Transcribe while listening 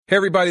Hey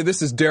everybody,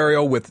 this is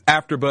Dario with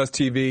AfterBuzz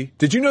TV.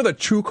 Did you know that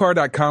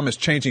TrueCar.com is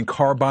changing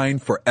car buying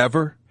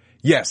forever?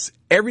 Yes,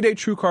 everyday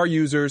TrueCar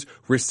users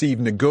receive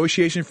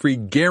negotiation-free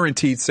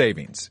guaranteed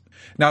savings.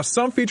 Now,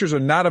 some features are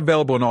not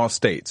available in all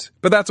states,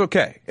 but that's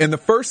okay. In the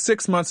first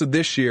 6 months of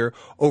this year,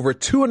 over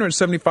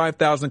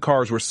 275,000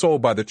 cars were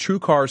sold by the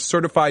TrueCar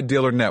Certified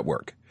Dealer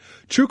Network.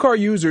 TrueCar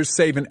users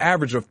save an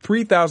average of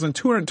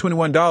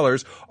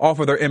 $3,221 off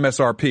of their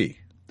MSRP.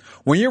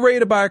 When you're ready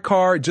to buy a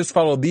car, just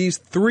follow these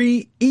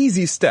 3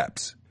 easy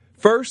steps.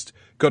 First,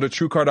 go to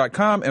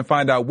TrueCar.com and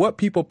find out what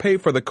people pay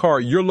for the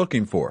car you're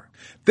looking for.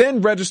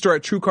 Then register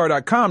at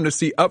TrueCar.com to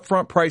see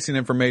upfront pricing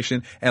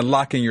information and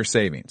lock in your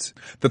savings.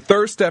 The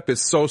third step is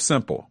so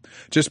simple.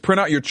 Just print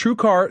out your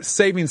TrueCar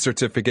savings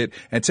certificate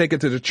and take it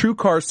to the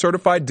TrueCar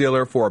certified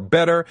dealer for a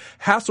better,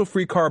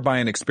 hassle-free car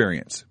buying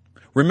experience.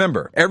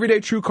 Remember, everyday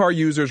TrueCar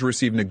users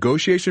receive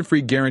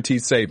negotiation-free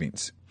guaranteed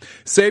savings.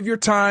 Save your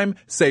time,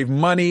 save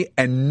money,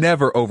 and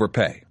never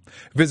overpay.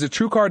 Visit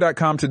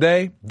TrueCar.com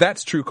today.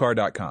 That's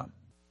TrueCar.com.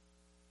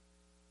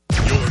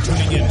 You're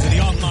tuning in to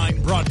the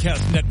online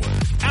broadcast network,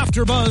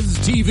 AfterBuzz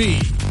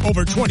TV.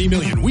 Over 20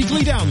 million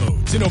weekly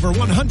downloads in over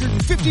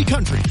 150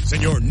 countries,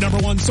 and your number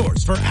one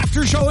source for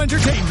after-show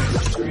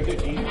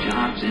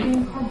entertainment.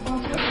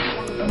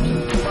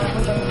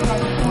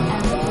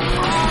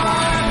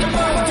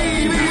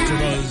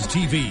 AfterBuzz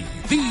TV,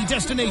 the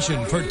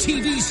destination for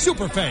TV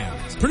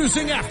superfans,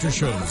 producing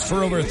aftershows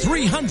for over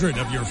 300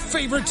 of your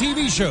favorite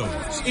TV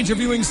shows,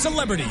 interviewing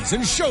celebrities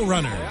and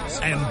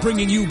showrunners, and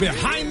bringing you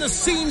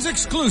behind-the-scenes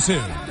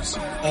exclusives.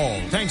 All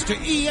thanks to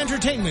E!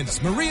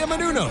 Entertainment's Maria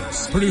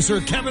Menounos,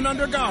 producer Kevin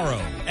Undergaro,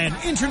 and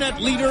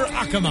internet leader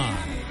Akamai.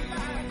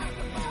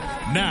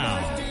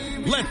 Now,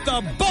 let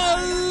the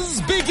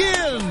buzz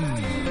begin!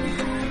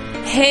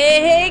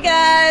 Hey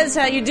guys,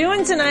 how you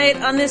doing tonight?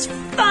 On this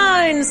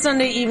fine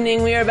Sunday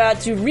evening, we are about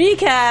to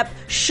recap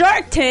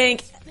Shark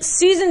Tank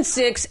Season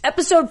 6,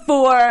 Episode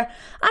 4.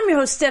 I'm your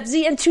host, Steph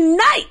Z, and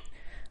tonight,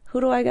 who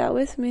do I got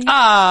with me?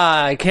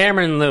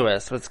 Cameron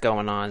Lewis. What's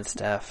going on,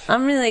 Steph?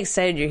 I'm really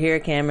excited you're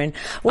here, Cameron.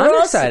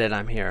 I'm excited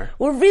I'm here.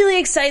 We're really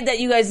excited that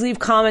you guys leave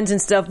comments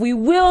and stuff. We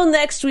will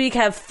next week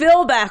have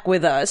Phil back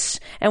with us,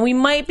 and we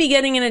might be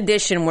getting an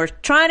addition. We're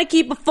trying to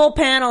keep a full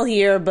panel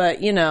here,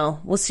 but, you know,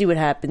 we'll see what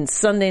happens.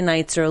 Sunday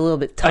nights are a little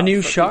bit tough. A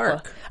new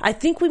shark. People. I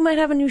think we might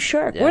have a new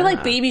shark. Yeah. We're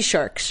like baby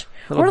sharks.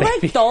 Little We're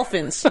baby. like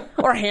dolphins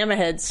or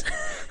hammerheads.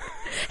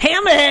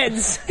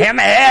 Hammerheads!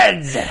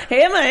 Hammerheads!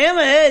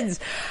 Hammerheads!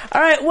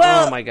 Alright,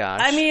 well, oh my gosh.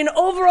 I mean,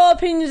 overall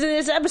opinions of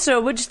this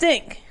episode, what'd you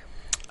think?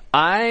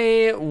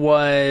 I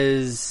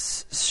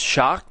was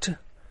shocked. I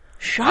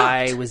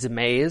Shocked? was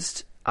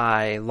amazed.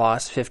 I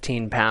lost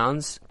 15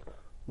 pounds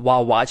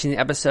while watching the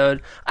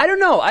episode. I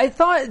don't know. I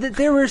thought that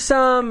there were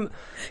some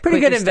pretty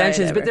good Quickest diet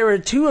inventions, ever. but there were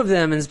 2 of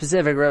them in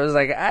specific where I was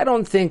like, I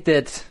don't think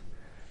that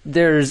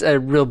there's a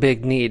real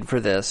big need for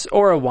this,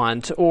 or a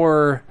want,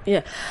 or Yeah.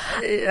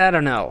 I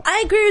don't know.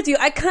 I agree with you.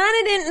 I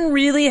kind of didn't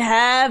really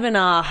have an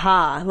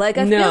aha. Like,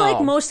 I feel No.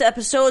 like most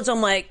episodes I'm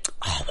like,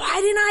 oh,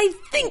 why didn't I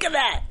think of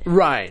that?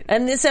 Right.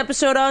 And this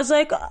episode I was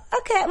like,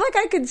 okay, like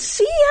I could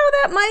see how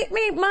that might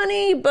make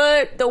money,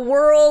 but the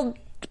world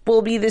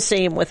will be the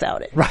same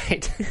without it.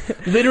 Right.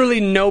 Literally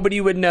nobody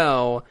would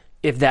know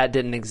if that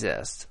didn't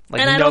exist.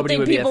 Like, And I don't nobody think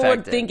would be people would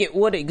affected. think it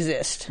would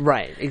exist.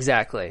 Right,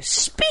 exactly.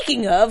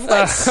 Speaking of,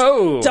 let's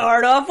Oh.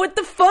 start off with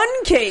the fun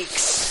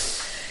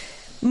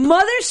cakes.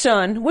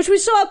 Mother-son, which we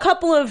saw a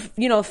couple of,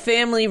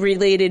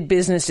 family-related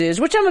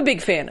businesses, which I'm a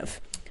big fan of.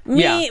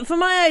 Yeah. For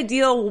my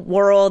ideal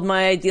world,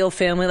 my ideal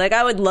family, like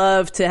I would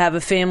love to have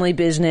a family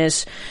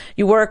business.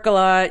 You work a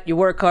lot, you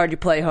work hard, you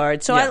play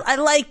hard. So Yeah. I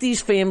like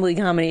these family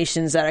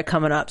combinations that are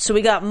coming up. So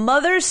we got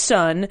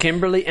mother-son,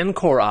 Kimberly and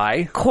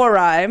Korai.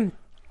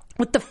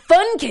 with the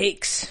fun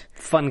cakes.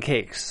 Fun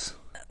cakes.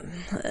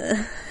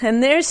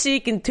 And they're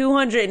seeking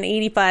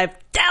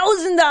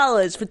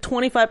 $285,000 for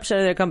 25%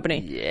 of their company.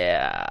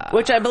 Yeah.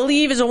 Which I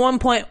believe is a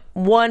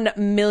 1.1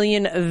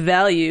 million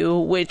value,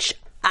 which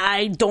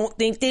I don't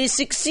think they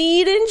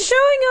succeed in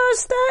showing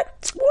us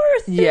that's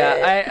worth it.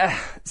 Yeah,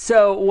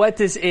 so what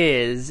this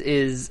is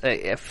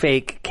a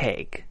fake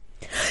cake.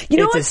 You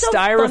know it's what's a so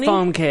styrofoam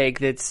funny? cake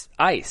that's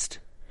iced.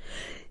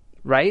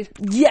 Right?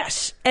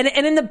 Yes. And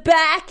in the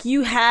back,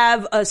 you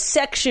have a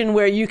section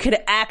where you could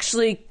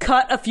actually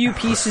cut a few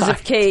pieces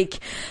of cake,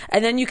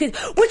 and then you could,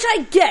 which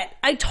I get.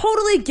 I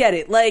totally get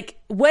it. Like,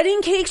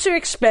 wedding cakes are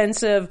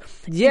expensive.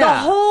 Yeah. The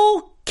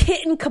whole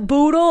kit and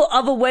caboodle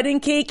of a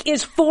wedding cake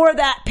is for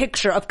that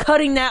picture of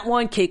cutting that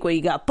one cake where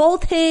you got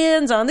both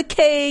hands on the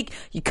cake,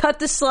 you cut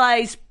the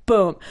slice,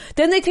 boom.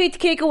 Then they take the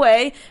cake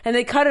away and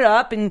they cut it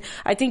up, and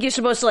I think you're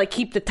supposed to like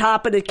keep the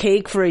top of the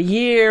cake for a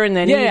year and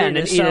then eat it and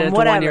then or eat it at the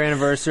whatever. 1-year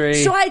anniversary.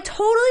 So I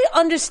totally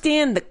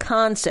understand the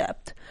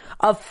concept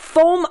of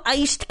foam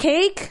iced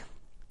cake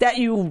that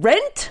you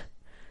rent.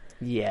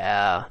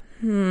 Yeah.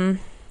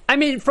 I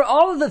mean, for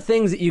all of the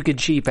things that you could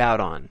cheap out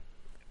on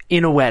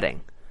in a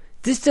wedding,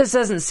 this just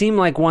doesn't seem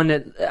like one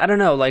that, I don't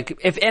know, like,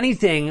 if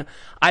anything,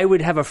 I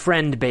would have a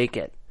friend bake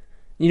it.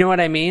 You know what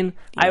I mean?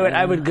 Yeah.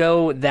 I would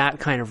go that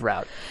kind of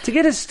route. To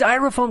get a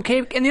styrofoam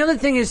cake, and the other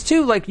thing is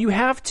too, like, you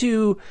have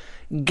to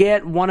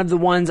get one of the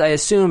ones, I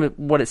assume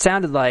what it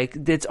sounded like,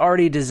 that's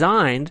already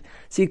designed.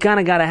 So you kind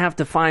of have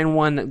to find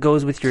one that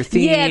goes with your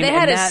theme. Yeah, they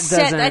had a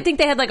set. I think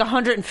they had like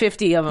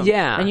 150 of them.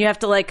 Yeah. And you have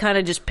to like kind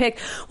of just pick.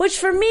 Which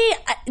for me,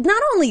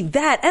 not only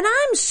that, and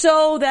I'm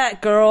so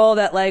that girl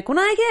that like when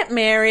I get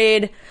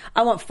married,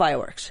 I want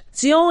fireworks.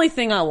 It's the only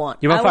thing I want.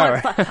 You want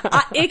fireworks?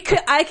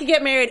 I could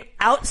get married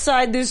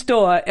outside this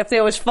door. If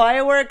there was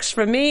fireworks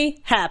for me,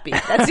 happy.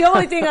 That's the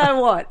only thing I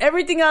want.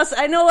 Everything else,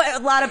 I know a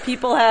lot of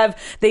people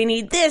they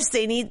need this,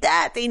 they need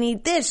that, they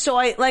need this. So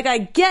I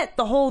get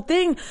the whole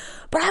thing,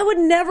 but I would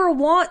never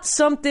want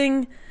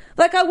something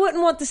like I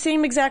wouldn't want the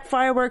same exact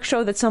fireworks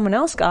show that someone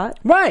else got.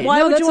 Right.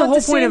 Why would that's you want the whole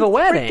the point same of a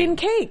wedding. freaking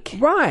cake?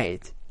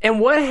 Right. And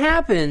what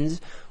happens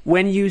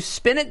when you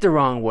spin it the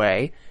wrong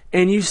way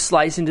and you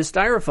slice into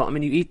styrofoam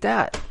and you eat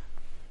that?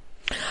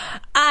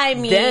 I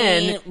mean,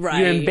 then right.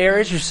 you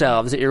embarrass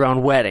yourselves at your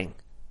own wedding.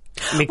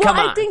 I mean, come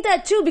on. I think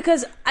that too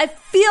because I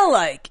feel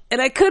like,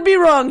 and I could be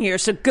wrong here,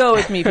 so go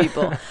with me,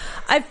 people.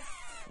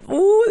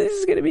 Ooh, this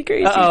is gonna be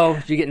crazy.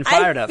 Uh-oh, you're getting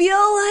fired up. I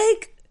feel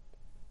like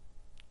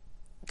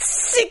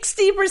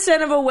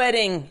 60% of a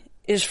wedding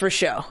is for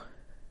show.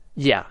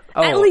 Yeah.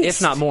 At Oh, least.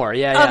 if not more.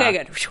 Yeah. Okay,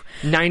 good.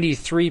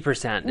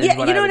 93% is Yeah,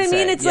 what you know I what I would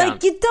mean? say. It's Yeah.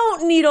 like you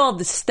don't need all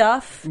the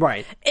stuff.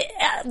 Right.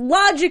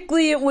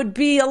 Logically, it would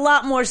be a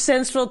lot more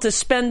sensible to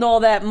spend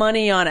all that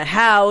money on a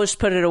house,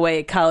 put it away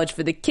at college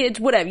for the kids,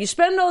 whatever. You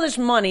spend all this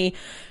money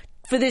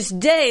for this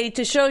day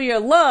to show your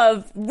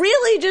love,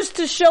 really just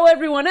to show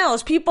everyone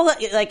else. People,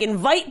 like,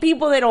 invite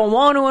people they don't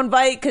want to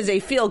invite because they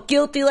feel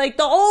guilty. Like,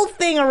 the whole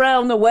thing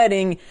around the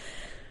wedding.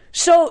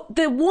 So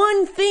the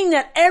one thing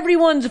that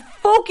everyone's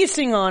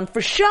focusing on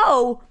for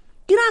show,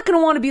 you're not going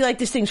to want to be like,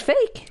 this thing's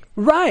fake.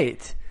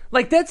 Right.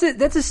 Like, that's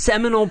a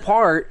seminal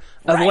part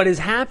of Right. what is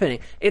happening.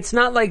 It's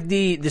not like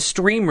the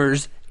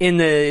streamers in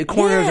the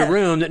corner of Yeah. the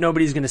room that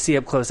nobody's going to see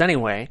up close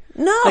anyway.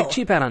 No. Like,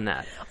 cheap out on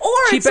that. Or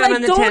cheap it's out like,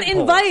 on the don't tent poles.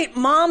 invite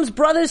moms,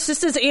 brothers,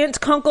 sisters, aunts,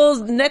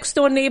 uncles, next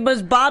door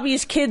neighbors,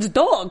 Bobby's kid's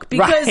dog.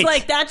 Because, Right.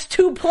 like, that's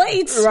 2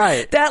 plates.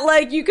 Right. That,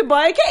 like, you could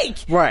buy a cake.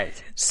 Right.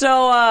 So,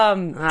 all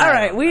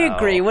right, we know.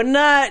 agree. We're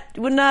not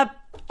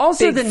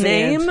Also, big the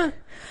fans. name.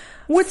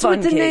 What's Fun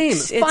with the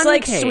cakes. name? It's Fun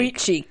like cake. Sweet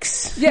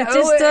Cheeks. Yeah, It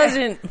just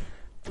doesn't.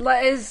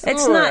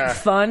 It's not Ugh.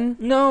 fun.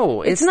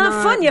 No, It's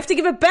not fun. You have to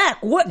give it back.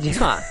 What?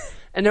 Yeah.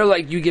 And they're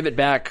like, you give it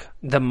back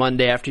the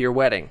Monday after your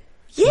wedding.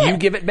 Yeah. You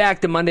give it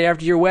back the Monday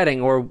after your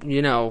wedding, or,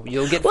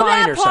 you'll get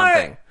fined or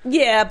something.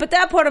 Yeah, but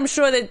that part I'm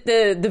sure that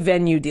the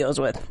venue deals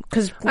with.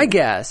 'Cause I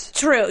guess.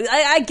 True.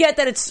 I get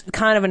that it's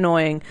kind of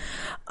annoying.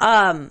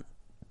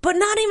 But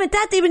not even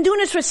that. They've been doing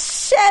this for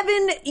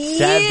 7 years.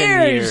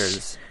 7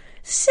 years.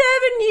 7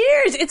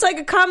 years. It's like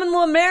a common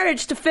law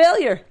marriage to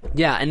failure.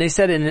 Yeah, and they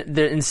said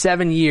in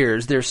 7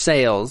 years, their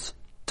sales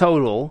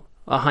total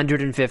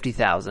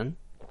 150,000.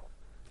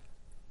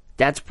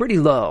 That's pretty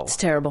low. It's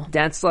terrible.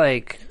 That's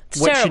like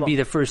what terrible. should be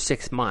the first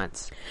 6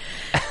 months.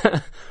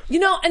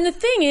 And the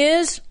thing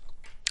is,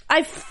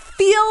 I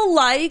feel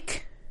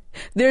like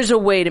there's a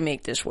way to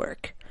make this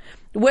work.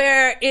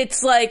 Where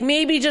it's like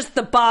maybe just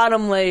the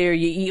bottom layer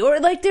you eat, or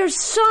like there's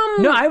some.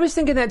 No, I was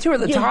thinking that too. Or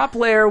the top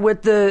layer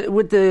with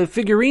the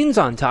figurines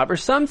on top, or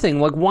something.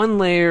 Like one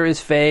layer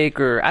is fake,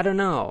 or I don't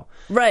know.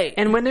 Right.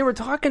 And when they were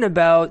talking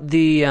about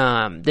they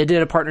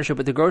did a partnership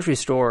with the grocery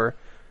store,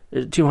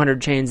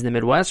 200 chains in the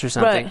Midwest or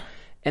something, Right.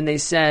 and they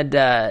said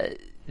that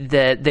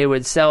they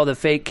would sell the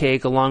fake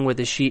cake along with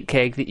the sheet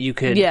cake that you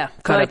could for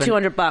cut like up and-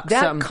 $200.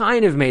 That something.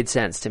 kind of made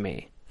sense to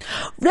me.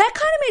 That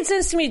kind of made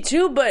sense to me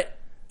too, but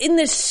in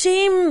the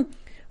same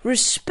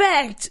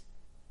respect,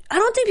 I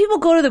don't think people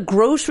go to the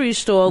grocery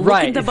store looking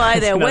Right. to buy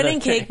their That's another wedding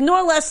cake, thing.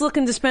 nor less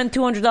looking to spend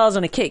 $200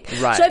 on a cake.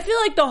 Right. So I feel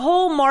like the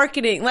whole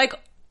marketing, like,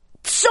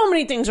 so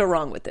many things are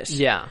wrong with this.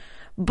 Yeah.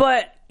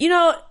 But,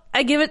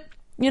 I give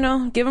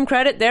them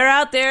credit. They're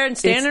out there and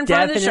standing in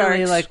front of the It's sharks.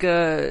 definitely like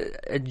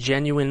a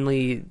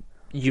genuinely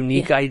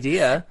unique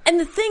idea. And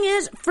the thing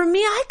is, for me,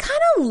 I kind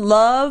of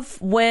love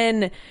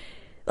when,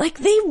 like,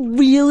 they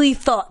really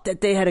thought that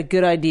they had a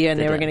good idea and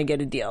they were did. going to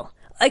get a deal.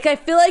 Like, I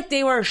feel like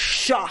they were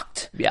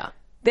shocked. Yeah.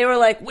 They were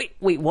like,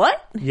 wait, what?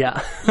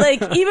 Yeah.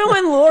 Like, even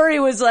when Lori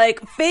was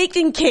like, fake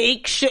and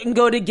cake shouldn't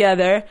go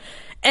together,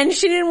 and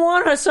she didn't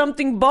want her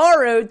something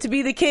borrowed to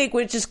be the cake,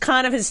 which is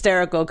kind of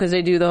hysterical because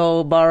they do the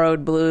whole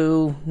borrowed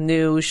blue,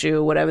 new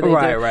shoe, whatever they do.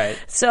 Right.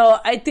 So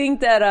I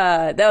think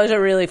that that was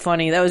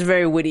a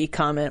very witty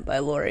comment by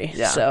Lori.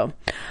 Yeah. So,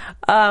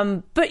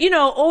 but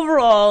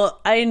overall,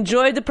 I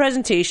enjoyed the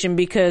presentation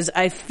because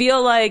I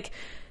feel like,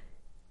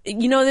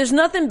 there's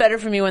nothing better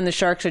for me when the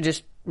Sharks are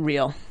just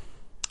real.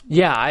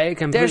 Yeah, I They're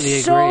completely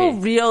agree. so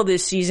real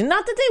this season.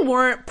 Not that they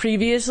weren't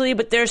previously,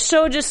 but they're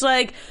so just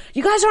like,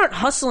 you guys aren't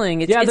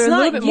hustling. It's, Yeah, it's they're a not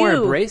little bit more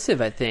you. abrasive,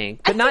 I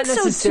think. I But not think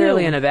so,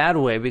 necessarily too. in a bad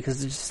way,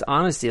 because it's just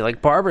honesty.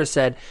 Like Barbara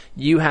said,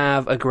 you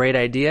have a great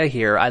idea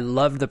here. I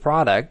love the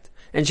product.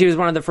 And she was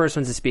one of the first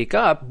ones to speak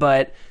up,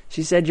 but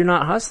she said, you're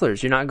not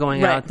hustlers. You're not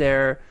going Right. out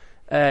there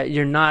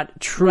you're not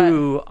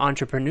true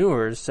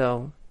entrepreneurs.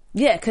 So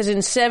yeah, because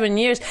in 7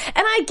 years, and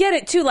I get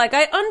it too. Like,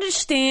 I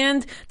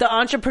understand the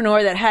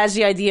entrepreneur that has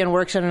the idea and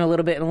works on it a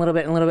little bit and a little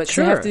bit and a little bit.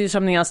 Sure. They have to do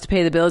something else to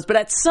pay the bills. But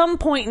at some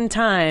point in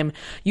time,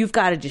 you've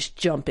got to just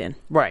jump in,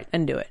 right,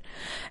 and do it.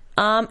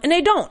 And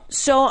they don't.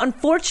 So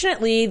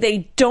unfortunately,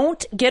 they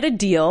don't get a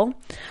deal.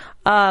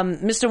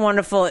 Mr.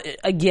 Wonderful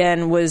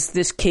again was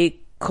this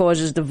cake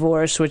causes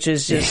divorce, which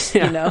is just,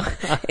 you know,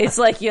 it's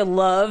like you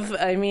love.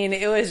 I mean,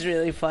 it was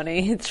really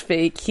funny. It's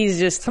fake. He's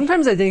just...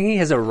 Sometimes I think he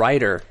has a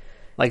writer,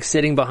 like,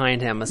 sitting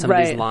behind him with some of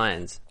these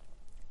lines.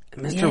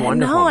 Mr.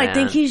 Wonderful, no, man. I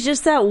think he's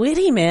just that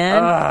witty,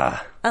 man.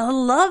 I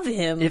love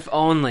him. If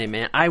only,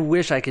 man. I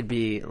wish I could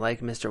be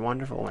like Mr.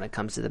 Wonderful when it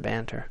comes to the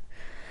banter.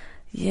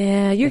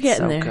 Yeah, you're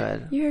getting so there.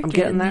 Good. I'm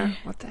getting there.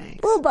 Well,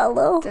 thanks. Little by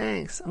little.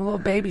 Thanks. I'm a little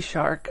baby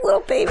shark.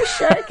 Little baby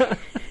shark.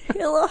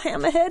 You're a little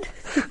hammerhead.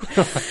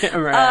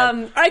 All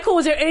right, cool.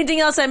 Was there anything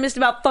else I missed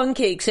about fun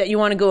cakes that you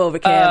want to go over,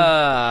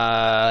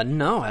 Cam?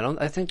 No, I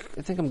don't. I think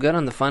I'm good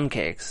on the fun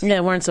cakes. Yeah,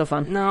 weren't so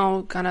fun.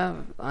 No, kind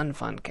of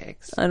unfun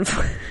cakes.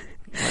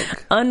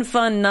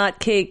 Unfun, not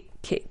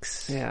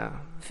cakes. Yeah.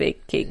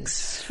 Fake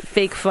cakes.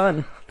 Fake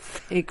fun.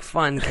 Fake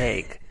fun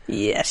cake.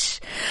 Yes.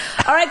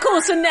 All right,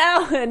 cool. So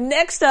now,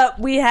 next up,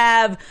 we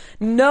have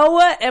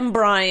Noah and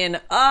Brian.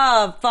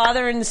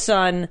 Father and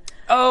son.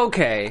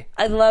 Okay.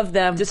 I love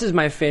them. This is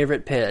my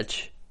favorite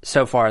pitch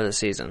so far this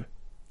season.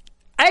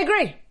 I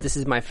agree. This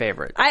is my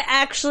favorite. I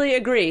actually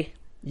agree.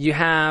 You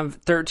have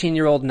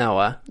 13-year-old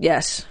Noah.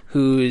 Yes.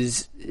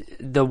 Who's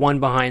the one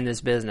behind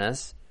this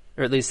business,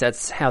 or at least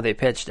that's how they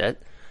pitched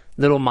it.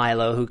 Little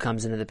Milo, who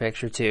comes into the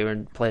picture too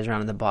and plays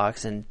around in the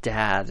box, and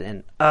Dad,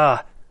 and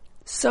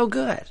so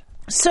good.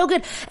 So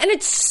good. And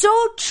it's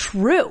so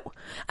true.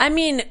 I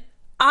mean,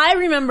 I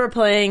remember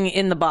playing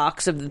in the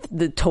box of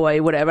the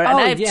toy, whatever, and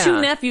I have two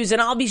nephews,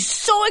 and I'll be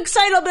so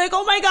excited. I'll be like,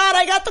 oh my God,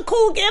 I got the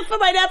cool gift for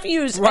my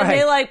nephews. Right. And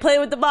they like play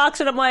with the box,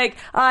 and I'm like,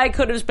 I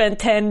could have spent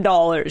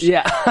 $10.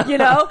 Yeah. You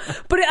know?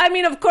 But I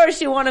mean, of course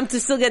you want them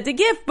to still get the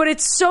gift, but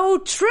it's so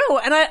true.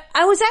 And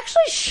I was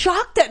actually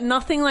shocked that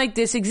nothing like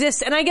this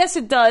exists. And I guess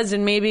it does,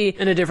 and maybe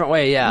in a different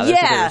way, yeah. That's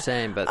what they were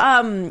saying.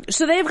 But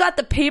so they've got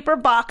the paper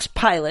box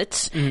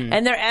pilots,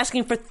 and they're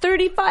asking for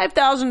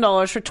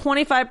 $35,000 for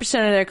 25%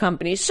 of their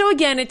company. So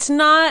again, it's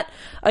not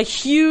a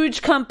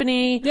huge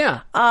company. Yeah.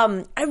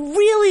 I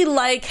really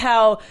like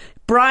how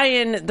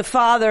Brian, the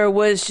father,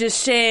 was just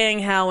saying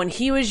how when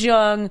he was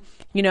young,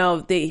 you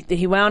know,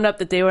 he wound up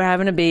that they were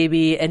having a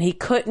baby and he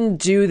couldn't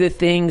do the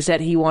things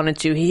that he wanted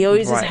to. He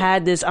always has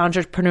had this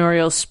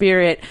entrepreneurial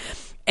spirit,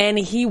 and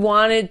he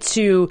wanted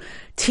to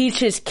teach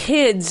his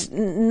kids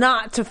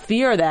not to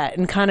fear that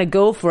and kind of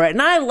go for it.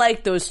 And I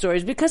like those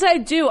stories because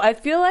I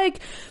feel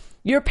like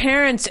your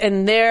parents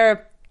and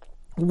their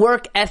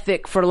work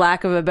ethic, for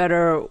lack of a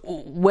better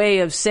way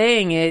of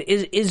saying it,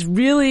 is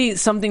really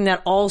something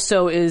that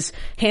also is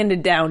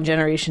handed down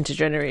generation to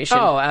generation.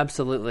 Oh,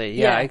 absolutely.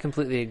 Yeah, I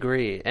completely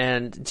agree.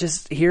 And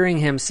just hearing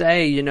him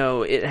say, you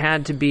know, it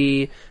had to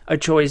be a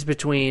choice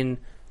between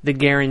the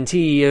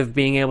guarantee of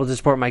being able to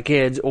support my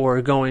kids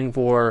or going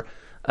for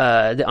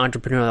the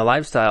entrepreneurial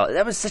lifestyle.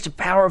 That was such a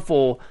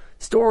powerful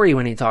story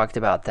when he talked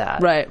about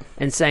that. Right.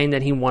 And saying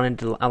that he wanted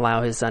to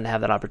allow his son to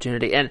have that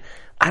opportunity. And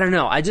I don't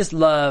know. I just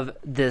love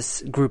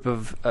this group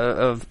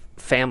of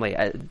family.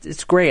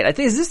 It's great. I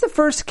think, is this the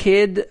first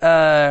kid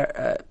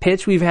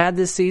pitch we've had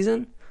this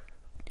season?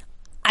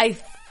 I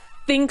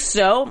think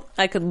so.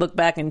 I could look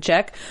back and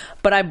check,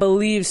 but I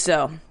believe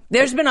so.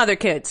 There's been other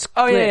kids.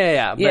 Oh,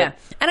 yeah. Yeah.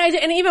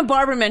 And even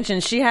Barbara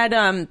mentioned she had,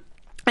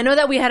 I know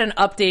that we had an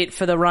update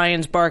for the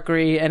Ryan's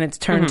Barkery, and it's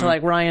turned to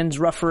like Ryan's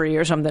Ruffery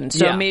or something.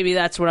 So maybe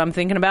that's what I'm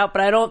thinking about.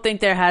 But I don't think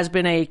there has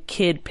been a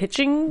kid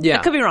pitching. Yeah.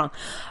 I could be wrong.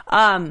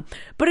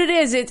 But it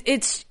is.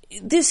 It's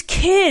this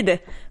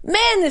kid.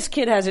 Man, this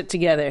kid has it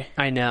together.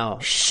 I know.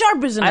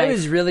 Sharp as a knife. I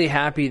was really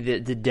happy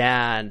that the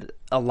dad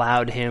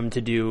allowed him to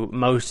do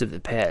most of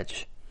the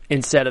pitch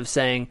instead of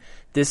saying,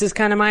 this is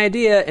kind of my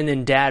idea, and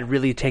then Dad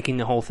really taking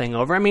the whole thing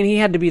over. I mean, he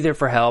had to be there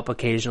for help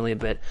occasionally,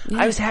 but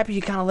I was happy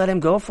you kind of let him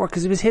go for it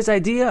because it was his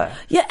idea.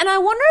 Yeah, and I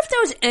wonder if there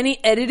was any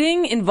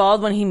editing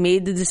involved when he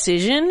made the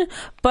decision,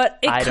 but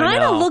it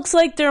kind of looks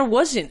like there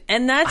wasn't.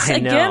 And that's,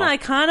 again,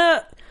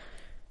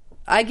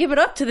 I give it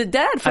up to the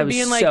dad for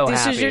being like, so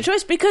this happy. is your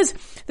choice. Because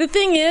the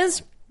thing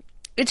is,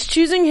 it's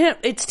teaching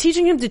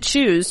him to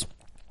choose.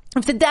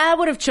 If the dad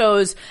would have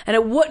chose and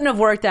it wouldn't have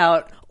worked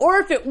out, or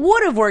if it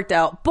would have worked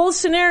out, both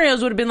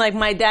scenarios would have been like,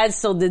 my dad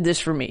still did this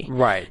for me.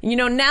 Right. You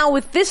know, now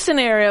with this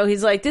scenario,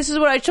 he's like, this is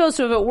what I chose,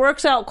 so if it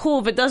works out, cool.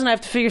 If it doesn't, I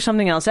have to figure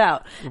something else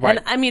out. Right.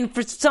 And I mean,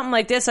 for something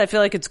like this, I feel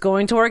like it's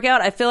going to work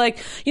out. I feel like,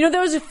 you know, there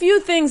was a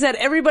few things that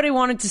everybody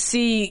wanted to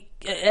see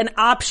an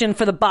option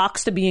for the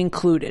box to be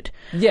included.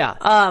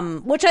 Yeah.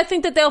 Which I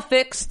think that they'll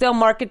fix. They'll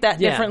market that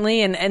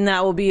differently, and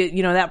that will be,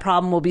 you know, that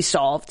problem will be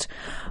solved.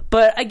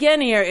 But again,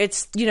 here,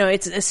 it's, you know,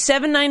 it's a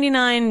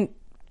 $7.99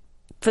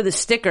 for the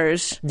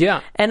stickers.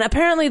 Yeah. And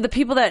apparently the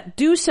people that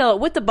do sell it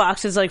with the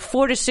box is like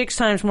 4 to 6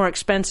 times more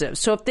expensive.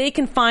 So if they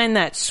can find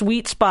that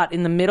sweet spot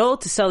in the middle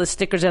to sell the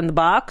stickers and the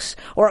box,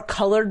 or a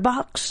colored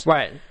box.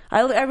 Right.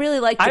 I really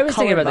like the I was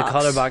thinking about box. the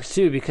color box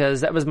too,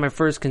 because that was my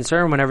first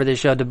concern whenever they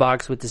showed the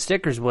box with the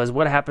stickers was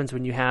what happens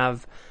when you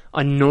have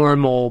a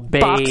normal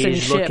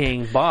beige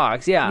looking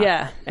box.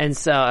 Yeah. And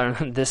so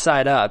this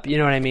side up, you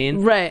know what I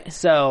mean? Right.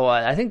 So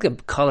I think the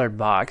colored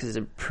box is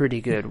a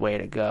pretty good way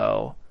to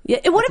go. Yeah,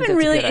 it would have been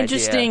that's a really good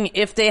interesting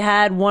idea. if they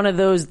had one of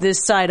those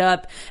this side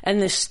up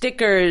and the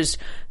stickers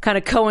kind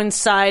of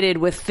coincided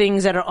with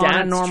things that are on a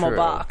That's normal true.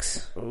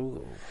 box.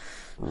 Ooh.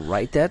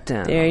 Write that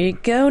down. There you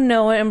go,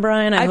 Noah and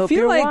Brian. I hope feel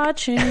you're like-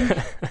 watching.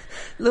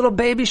 Little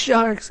baby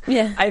sharks.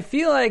 Yeah. I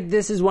feel like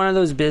this is one of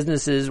those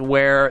businesses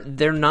where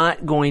they're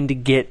not going to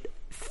get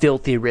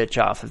filthy rich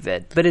off of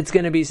it, but it's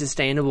going to be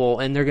sustainable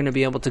and they're going to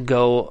be able to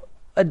go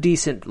a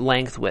decent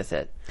length with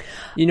it.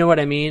 You know what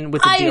I mean?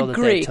 With the deal that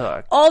they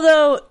took.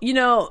 Although,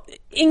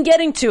 in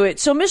getting to it,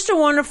 so Mr.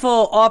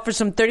 Wonderful offers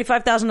them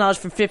 $35,000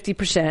 for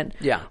 50%.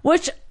 Yeah.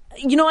 Which,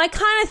 I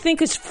kind of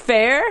think is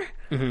fair.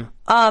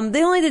 Mm-hmm.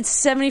 They only did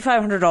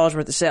 $7,500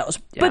 worth of sales,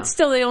 but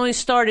still they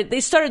started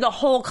the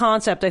whole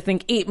concept, I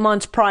think, 8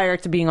 months prior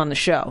to being on the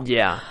show.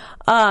 Yeah.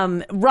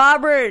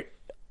 Robert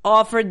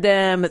offered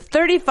them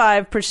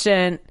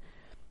 35%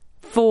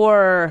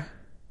 for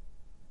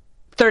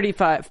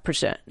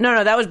 35%.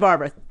 No, that was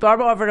Barbara.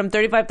 Barbara offered him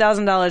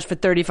 $35,000 for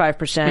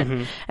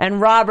 35%, and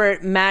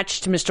Robert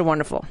matched Mr.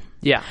 Wonderful.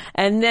 Yeah.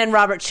 And then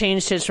Robert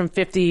changed his from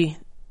 50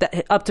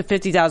 up to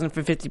 50,000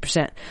 for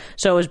 50%.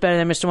 So it was better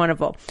than Mr.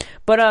 Wonderful.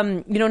 But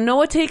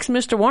Noah takes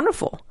Mr.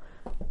 Wonderful.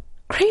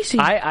 Crazy.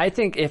 I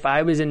think if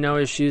I was in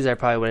Noah's shoes, I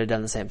probably would have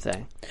done the same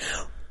thing.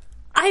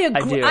 I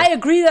agree. do. I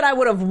agree that I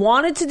would have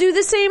wanted to do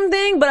the same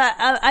thing, but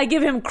I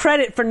give him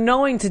credit for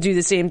knowing to do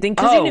the same thing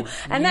because he knew.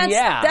 And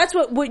that's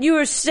what you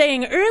were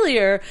saying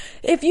earlier.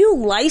 If you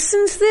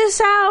license this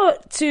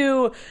out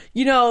to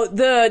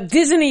the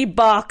Disney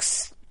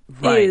box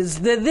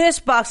is this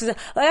box is like,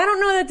 I don't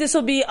know that this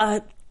will be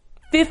a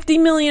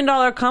 $50 million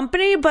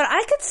company, but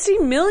I could see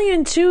 $1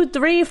 million, $2 million,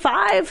 $3 million,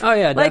 $5 million. Oh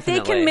yeah, like definitely. they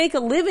can make a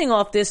living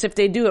off this if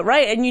they do it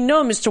right. And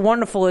Mr.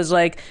 Wonderful is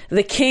like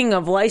the king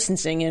of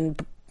licensing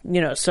and.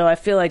 So I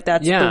feel like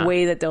that's the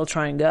way that they'll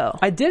try and go.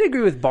 I did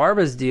agree with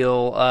Barbara's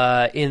deal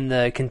in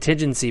the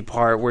contingency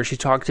part where she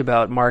talked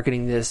about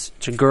marketing this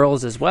to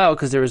girls as well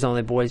because there was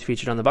only boys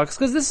featured on the box.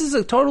 Because this is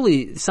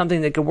totally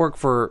something that could work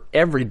for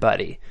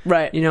everybody.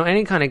 Right.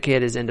 Any kind of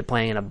kid is into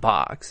playing in a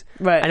box.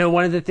 Right. I know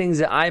one of the things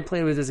that I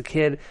played with as a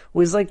kid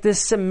was like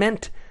this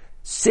cement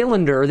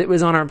cylinder that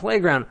was on our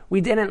playground.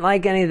 We didn't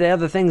like any of the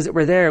other things that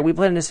were there. We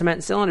played in a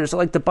cement cylinder. So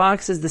like the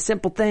boxes, the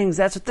simple things,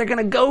 that's what they're going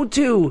to go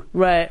to.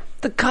 Right.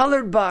 The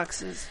colored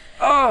boxes.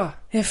 Oh.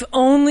 If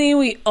only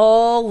we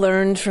all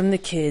learned from the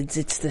kids.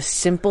 It's the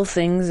simple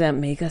things that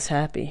make us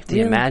happy. The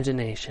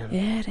imagination.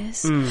 Yeah, it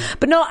is.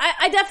 But no,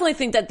 I definitely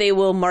think that they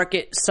will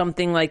market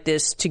something like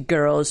this to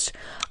girls.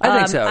 I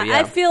think so, yeah.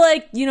 I feel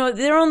like,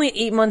 they're only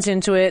 8 months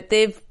into it.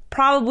 They've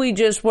probably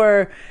just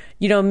were...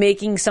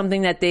 making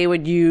something that they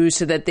would use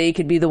so that they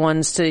could be the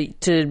ones to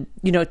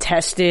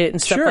test it and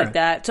stuff like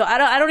that. So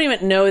I don't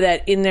even know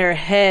that in their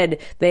head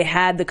they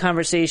had the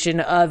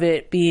conversation of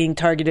it being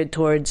targeted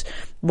towards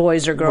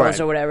boys or girls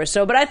or whatever.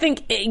 So, but I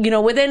think,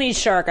 with any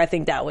shark, I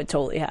think that would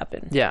totally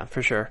happen. Yeah,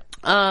 for sure.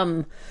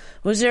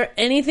 Was there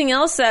anything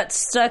else that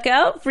stuck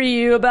out for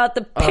you about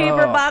the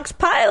paper box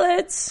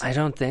pilots? I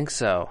don't think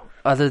so.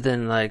 Other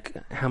than like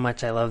how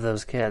much I love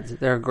those kids.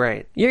 They're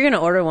great. You're going to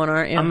order one,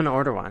 aren't you? I'm going to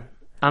order one.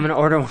 I'm going to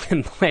order one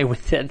and play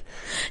with it.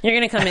 You're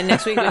going to come in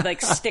next week with,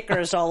 like,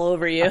 stickers all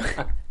over you.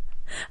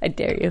 I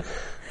dare you.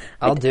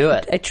 I'll do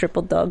it. I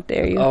triple dog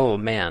dare you. Oh,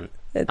 man.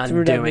 It's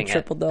I'm doing it.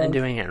 triple dog. I'm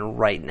doing it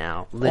right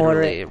now.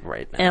 Literally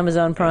right now.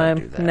 Amazon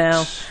Prime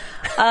now.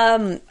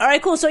 All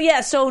right, cool. So,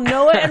 so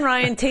Noah and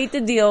Ryan take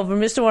the deal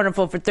from Mr.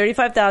 Wonderful for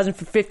 $35,000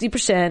 for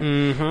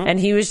 50%. And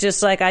he was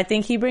just like, I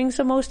think he brings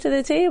the most to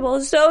the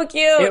table. So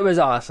cute. It was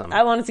awesome.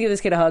 I wanted to give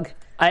this kid a hug.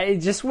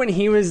 Just when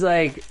he was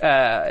like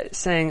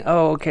saying,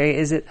 "Oh, okay,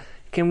 is it?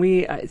 Can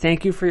we?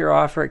 Thank you for your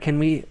offer. Can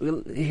we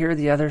hear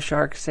the other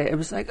sharks say?" It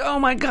was like, "Oh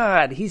my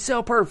God, he's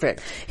so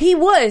perfect. He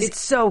was. It's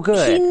so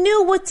good. He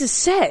knew what to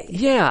say.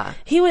 Yeah,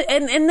 he was,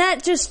 and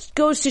that just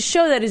goes to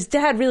show that his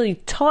dad really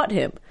taught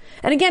him.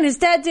 And again, his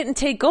dad didn't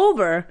take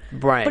over,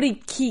 right? But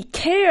he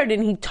cared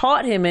and he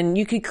taught him, and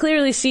you could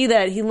clearly see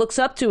that he looks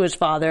up to his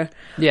father.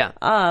 Yeah.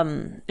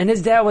 And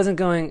his dad wasn't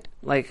going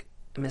like,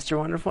 Mr.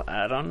 Wonderful,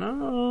 I don't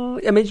know.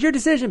 I mean, it's your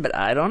decision, but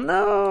I don't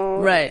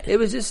know. Right. It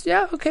was just,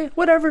 okay,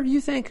 whatever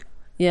you think.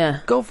 Yeah.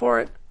 Go for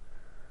it.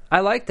 I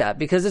like that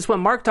because it's what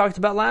Mark talked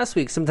about last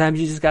week. Sometimes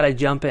you just got to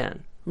jump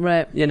in.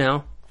 Right.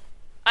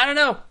 I don't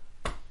know.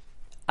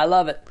 I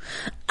love it.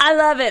 I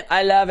love it.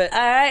 I love it. All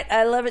right.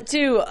 I love it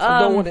too.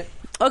 I'm going with it.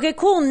 Okay,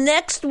 cool.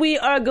 Next, we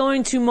are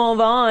going to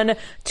move on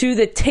to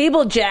the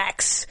Table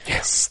Jacks.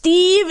 Yeah.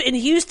 Steve in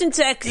Houston,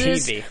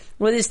 Texas,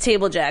 with his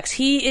Table Jacks.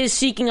 He is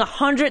seeking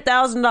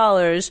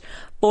 $100,000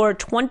 or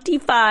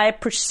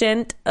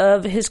 25%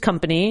 of his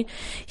company.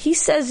 He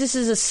says this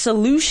is a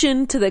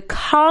solution to the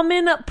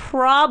common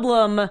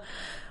problem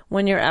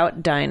when you're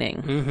out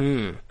dining.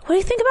 Mm-hmm. What do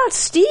you think about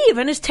Steve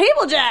and his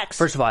table jacks?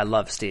 First of all, I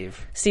love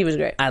Steve. Steve was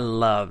great. I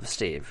love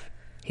Steve.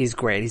 He's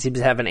great. He seems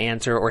to have an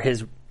answer or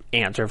his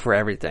answer for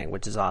everything,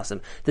 which is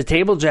awesome. The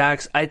table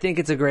jacks, I think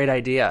it's a great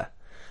idea.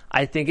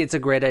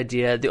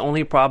 The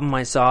only problem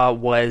I saw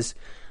was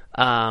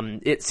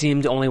it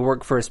seemed to only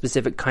work for a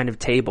specific kind of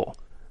table.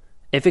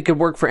 If it could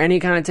work for any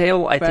kind of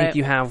table, I think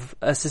you have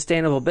a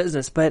sustainable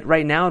business. But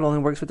right now, it only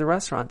works with the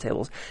restaurant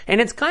tables.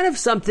 And it's kind of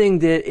something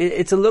that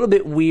it's a little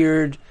bit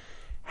weird.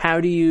 How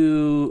do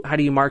you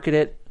market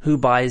it? Who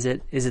buys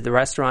it? Is it the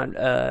restaurant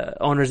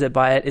owners that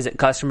buy it? Is it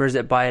customers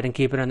that buy it and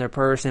keep it in their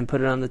purse and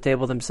put it on the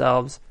table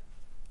themselves?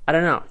 I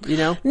don't know. You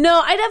know? No,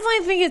 I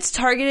definitely think it's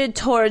targeted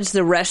towards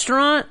the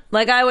restaurant.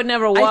 Like, I would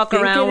never walk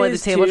around with a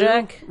table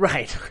jack.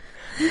 Right.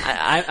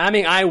 I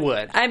mean, I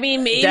would. I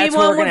mean, maybe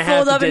one would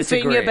fold up and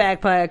fit in your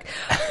backpack.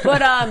 But,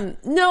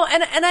 no,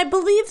 and I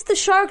believe the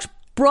Sharks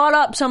brought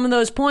up some of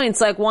those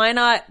points. Like, why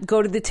not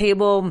go to the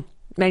table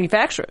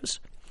manufacturers?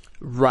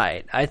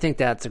 Right. I think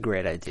that's a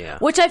great idea.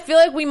 Which I feel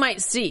like we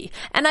might see.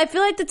 And I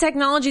feel like the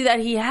technology that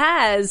he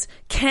has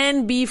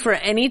can be for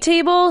any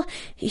table.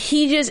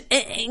 He just,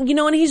 you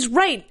know, and he's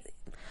right.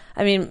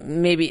 I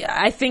mean, maybe,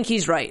 I think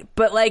he's right.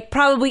 But like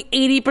probably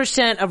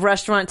 80% of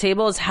restaurant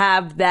tables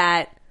have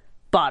that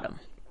bottom.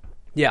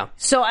 Yeah.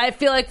 So I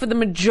feel like for the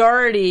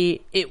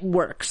majority, it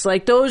works.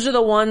 Like, those are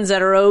the ones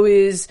that are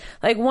always,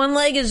 like, one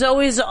leg is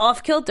always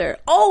off kilter.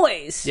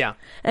 Always. Yeah.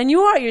 And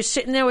you're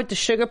sitting there with the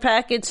sugar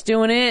packets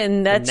doing it,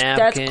 and that's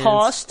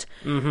cost.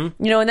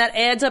 Mm-hmm. You know, and that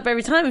adds up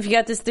every time. If you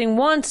got this thing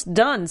once,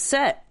 done,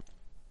 set.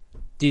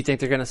 Do you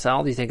think they're going to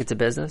sell? Do you think it's a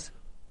business?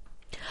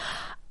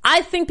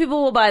 I think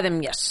people will buy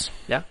them, yes.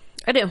 Yeah?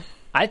 I do.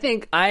 I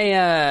think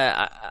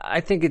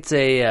it's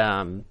a,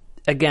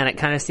 again, it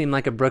kind of seemed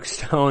like a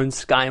Brookstone,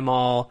 Sky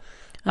Mall.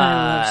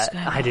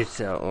 I did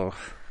so.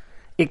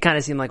 It kind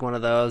of seemed like one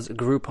of those, a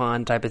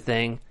Groupon type of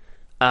thing.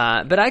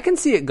 But I can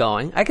see it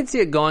going. I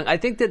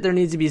think that there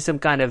needs to be some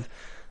kind of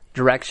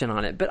direction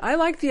on it. But I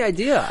like the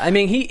idea. I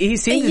mean, he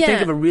seemed to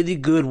think of a really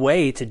good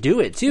way to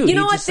do it, too. You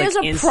know what? There's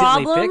a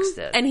problem,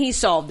 and he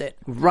solved it.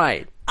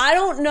 Right. I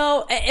don't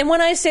know, and when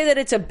I say that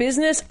it's a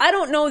business, I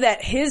don't know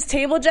that his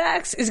table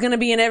jacks is going to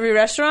be in every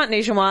restaurant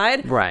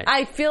nationwide. Right.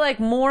 I feel like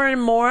more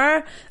and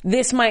more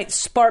this might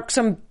spark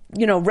some,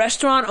 you know,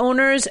 restaurant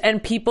owners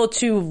and people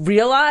to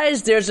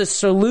realize there's a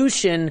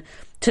solution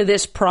to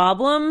this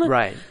problem.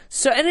 Right.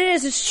 So, and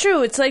it's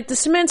true. It's like the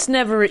cement's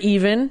never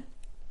even.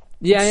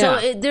 Yeah,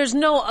 so there's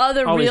no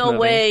other always real moving.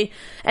 way,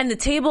 and the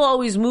table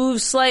always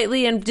moves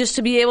slightly, and just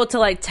to be able to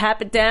like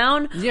tap it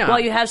down while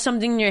you have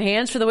something in your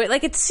hands for the weight,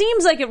 like it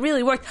seems like it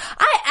really worked.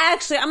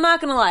 I'm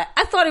not gonna lie,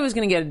 I thought he was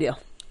gonna get a deal.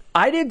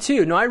 I did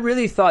too. No, I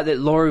really thought that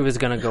Lori was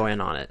going to go in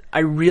on it.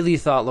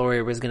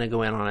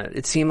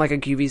 It seemed like a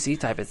QVC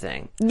type of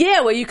thing.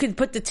 Yeah, well, you could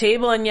put the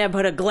table and you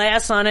put a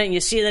glass on it and you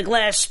see the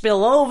glass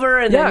spill over.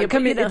 And then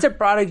it's a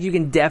product you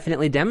can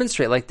definitely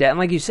demonstrate like that. And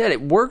like you said, it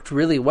worked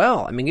really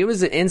well. I mean, it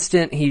was an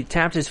instant, he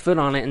tapped his foot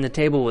on it and the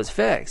table was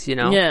fixed, you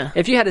know? Yeah.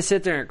 If you had to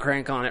sit there and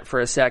crank on it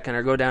for a second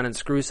or go down and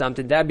screw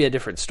something, that'd be a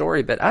different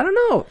story. But I don't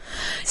know.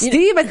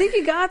 Steve, I think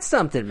you got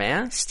something,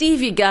 man.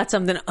 Steve, you got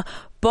something.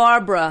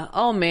 Barbara,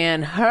 oh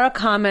man, her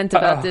comment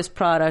about this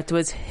product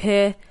was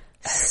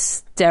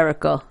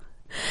hysterical.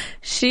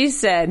 She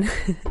said,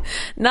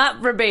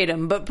 not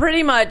verbatim, but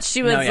pretty much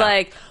she was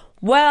like,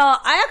 well,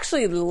 I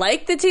actually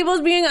like the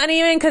tables being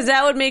uneven because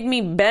that would make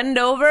me bend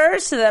over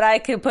so that I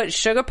could put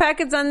sugar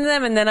packets on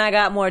them, and then I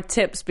got more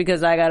tips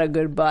because I got a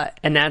good butt.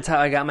 And that's how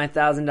I got my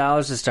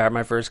 $1,000 to start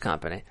my first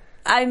company.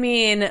 I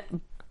mean,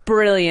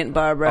 brilliant,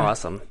 Barbara.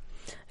 Awesome.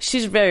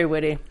 She's very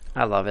witty.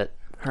 I love it.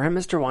 Her and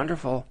Mr.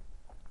 Wonderful.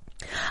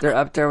 They're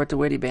up there with the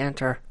witty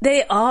banter.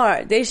 They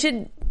are. They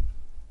should...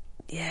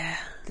 Yeah.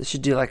 They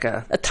should do like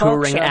a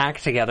touring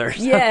act together.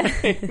 Yeah.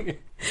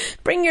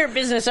 Bring your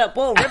business up.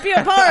 We'll rip you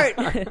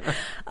apart.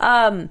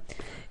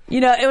 You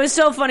know, it was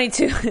so funny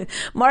too.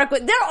 Mark,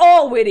 they're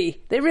all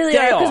witty. They really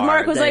are. Because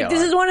Mark was like,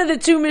 this is one of the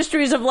two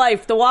mysteries of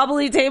life, the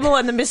wobbly table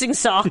and the missing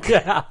sock.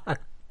 Yeah.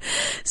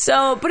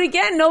 So, but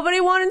again,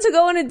 nobody wanted to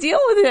go in a deal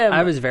with him.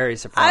 I was very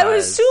surprised. I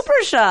was super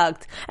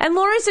shocked. And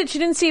Lori said she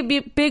didn't see a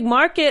big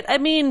market. I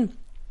mean...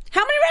 How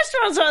many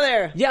restaurants are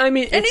there? Yeah, I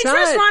mean, and each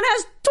restaurant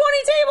has 20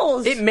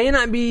 tables. It may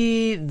not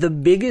be the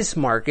biggest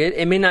market.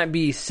 It may not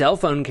be cell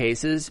phone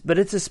cases, but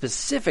it's a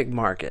specific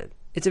market.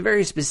 It's a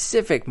very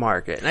specific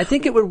market. And I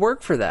think it would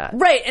work for that.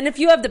 Right. And if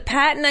you have the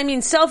patent, I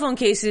mean, cell phone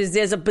cases,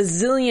 there's a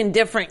bazillion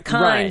different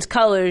kinds,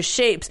 colors,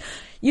 shapes.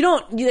 You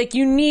don't,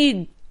 you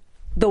need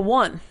the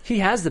one. He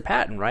has the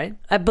patent, right?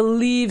 I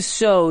believe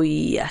so,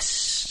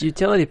 yes.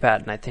 Utility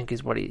patent, I think,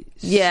 is what he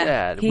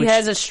said. He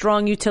has a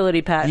strong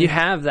utility patent. You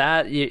have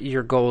that,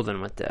 you're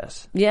golden with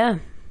this. Yeah.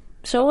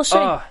 So we'll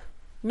see.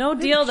 No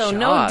deal, though. Job,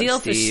 no deal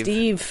Steve. for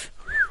Steve.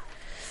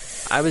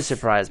 I was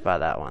surprised by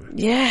that one.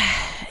 Yeah.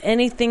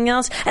 Anything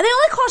else? And they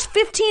only cost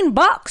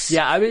 $15.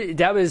 Yeah,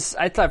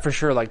 I thought for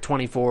sure like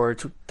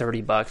 $24,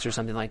 $30 or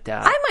something like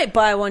that. I might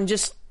buy one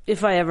just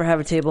if I ever have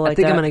a table like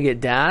that. I think I'm going to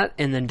get that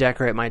and then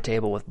decorate my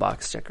table with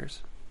box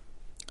stickers.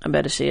 I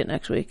better see it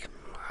next week.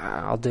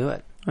 I'll do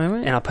it. All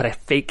right. And I'll put a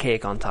fake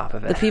cake on top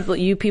of it.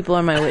 You people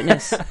are my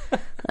witness.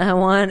 I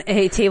want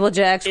a Table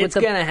Jacks with It's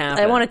gonna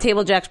happen. I want a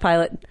Table Jacks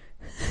pilot.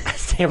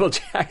 Table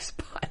Jack's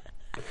pilot.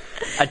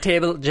 A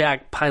Table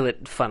Jack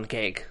pilot fun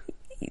cake.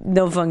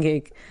 No fun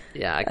cake.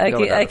 Yeah,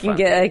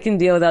 I can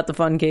deal without the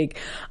fun cake.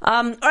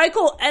 All right,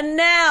 cool. And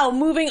now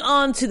moving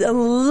on to the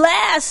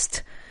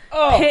last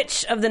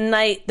pitch of the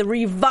night, the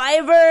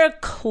Reviver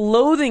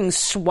clothing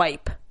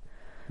swipe.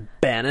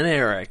 Ben and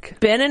Eric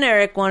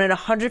wanted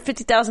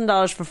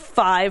 $150,000 for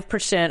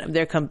 5% of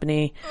their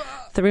company.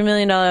 $3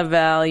 million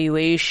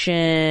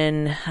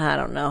valuation. I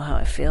don't know how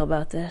I feel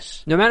about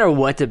this. No matter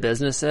what the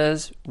business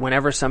is,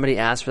 whenever somebody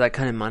asks for that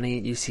kind of money,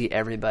 you see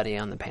everybody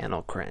on the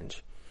panel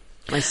cringe.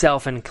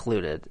 Myself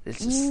included.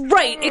 It's just,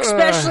 right,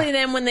 especially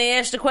then when they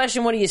ask the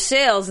question, what are your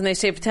sales? And they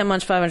say for 10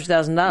 months,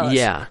 $500,000.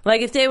 Yeah.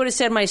 Like if they would have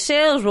said my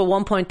sales were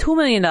 $1.2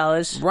 million.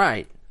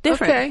 Right.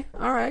 Different. Okay.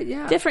 All right.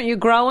 Yeah. Different. You're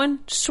growing.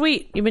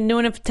 Sweet. You've been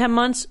doing it for 10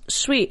 months.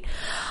 Sweet.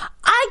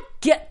 I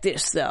get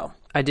this, though.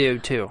 I do,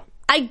 too.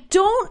 I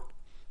don't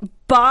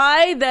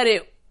buy that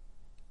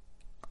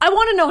I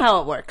want to know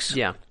how it works.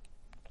 Yeah.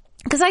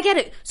 Because I get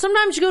it.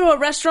 Sometimes you go to a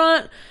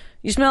restaurant,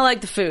 you smell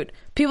like the food.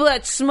 People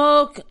that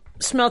smoke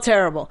smell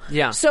terrible.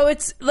 Yeah. So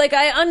it's like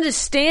I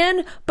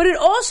understand, but it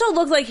also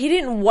looked like he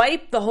didn't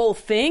wipe the whole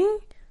thing.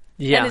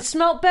 Yeah. And it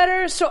smelled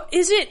better. So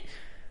is it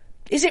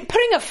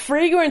putting a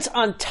fragrance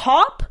on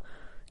top?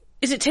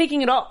 Is it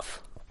taking it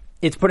off?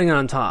 It's putting it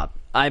on top.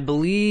 I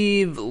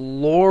believe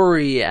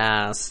Lori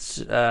asked,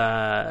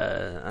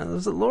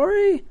 was it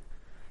Lori?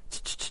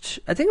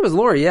 I think it was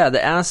Lori, yeah,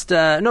 that asked,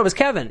 no, it was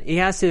Kevin.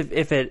 He asked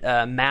if it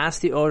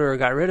masked the odor or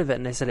got rid of it,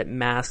 and they said it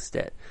masked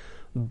it.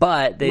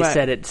 But they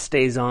said it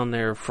stays on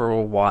there for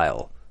a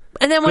while.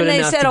 And then when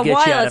they said a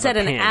while, it said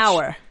an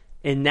hour.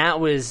 And that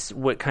was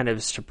what kind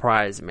of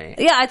surprised me.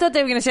 Yeah, I thought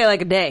they were going to say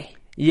like a day.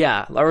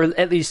 Yeah, or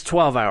at least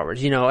 12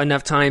 hours,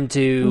 enough time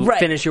to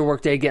finish your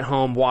workday, get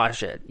home,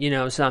 wash it,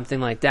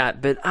 something like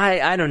that. But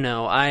I don't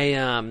know.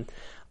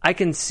 I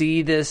can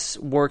see this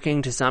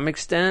working to some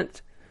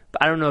extent,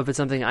 but I don't know if it's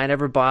something I'd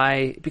ever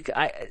buy. Because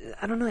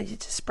I don't know, you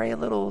just spray a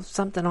little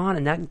something on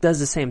and that does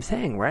the same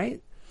thing,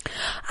 right?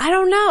 I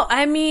don't know.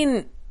 I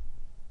mean,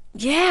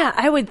 yeah,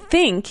 I would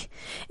think.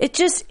 It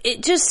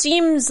just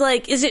seems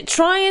like, is it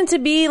trying to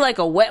be like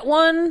a wet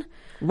one?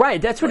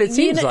 Right, that's what it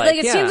seems like.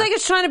 It seems like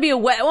it's trying to be a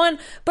wet one,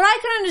 but I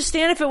can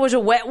understand if it was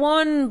a wet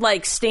one,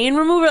 like stain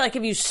remover, like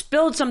if you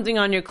spilled something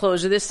on your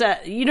clothes or this,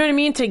 that, you know what I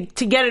mean,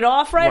 to get it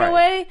off right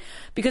away,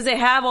 because they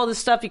have all this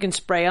stuff you can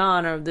spray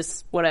on or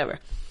this, whatever.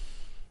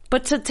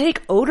 But to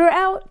take odor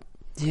out?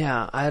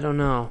 Yeah, I don't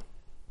know.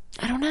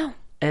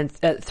 And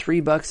at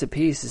 $3 a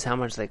piece is how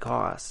much they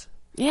cost.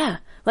 Yeah,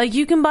 like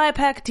you can buy a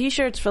pack of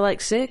t-shirts for like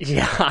 $6.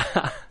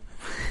 Yeah.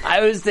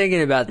 I was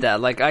thinking about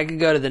that. Like, I could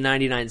go to the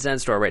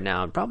 99-cent store right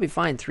now and probably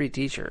find 3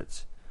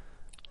 t-shirts.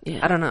 Yeah.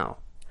 I don't know.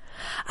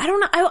 I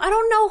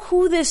don't know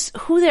who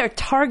their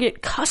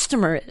target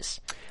customer is.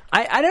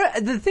 I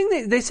don't. The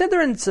thing they said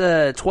they're in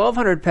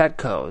 1,200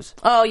 Petcos.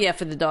 Oh yeah,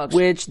 for the dogs.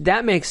 Which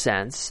that makes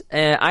sense.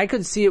 And I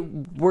could see it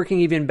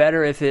working even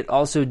better if it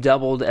also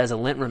doubled as a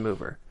lint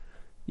remover.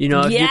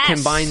 If you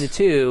combine the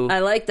two, I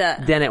like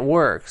that. Then it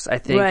works. I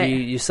think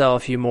you sell a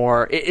few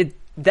more.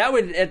 That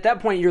would, at that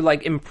point, you're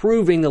like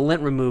improving the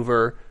lint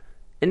remover,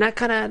 and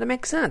that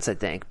makes sense, I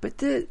think.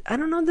 But I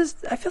don't know,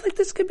 I feel like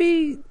this could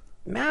be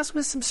masked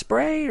with some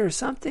spray or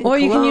something. Or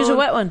you can use a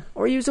wet one.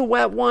 Or use a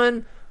wet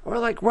one, or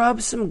like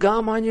rub some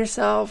gum on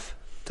yourself.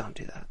 Don't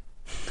do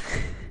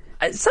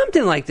that.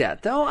 Something like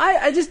that, though.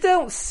 I just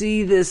don't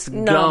see this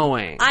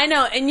going. I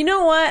know, and you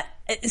know what?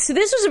 So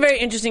this was a very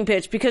interesting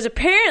pitch, because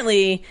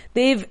apparently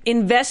they've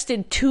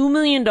invested $2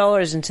 million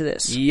into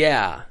this.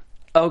 Yeah.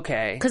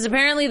 Okay. Because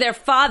apparently their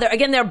father,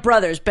 again, they're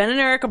brothers. Ben and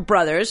Eric are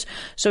brothers.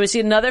 So we see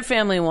another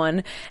family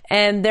one.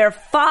 And their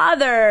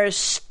father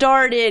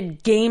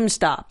started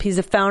GameStop. He's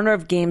the founder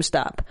of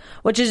GameStop,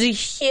 which is a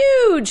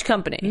huge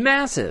company.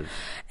 Massive.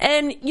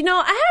 And,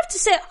 I have to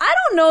say, I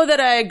don't know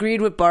that I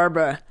agreed with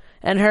Barbara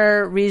and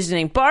her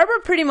reasoning. Barbara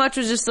pretty much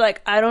was just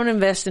like, I don't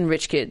invest in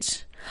rich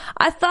kids.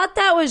 I thought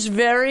that was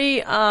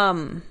very,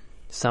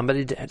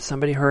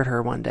 Somebody hurt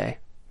her one day.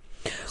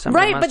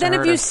 Somebody right, but then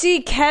if you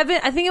see Kevin,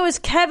 I think it was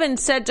Kevin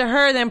said to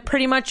her, then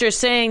pretty much you're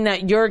saying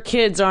that your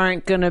kids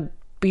aren't going to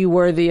be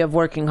worthy of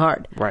working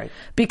hard. Right.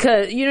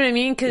 Because, you know what I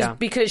mean?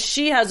 Because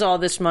she has all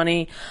this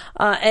money,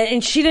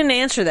 and she didn't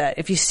answer that.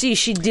 If you see,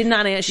 she did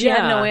not answer. She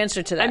had no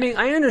answer to that. I mean,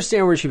 I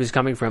understand where she was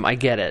coming from. I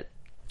get it.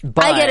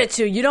 But I get it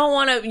too. You don't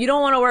want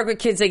to work with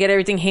kids that get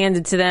everything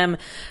handed to them.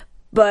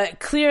 But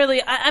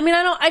clearly,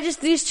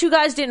 these two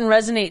guys didn't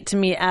resonate to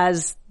me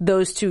as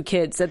those two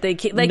kids that they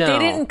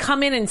didn't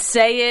come in and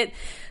say it.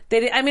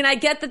 I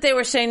get that they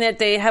were saying that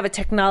they have a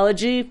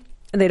technology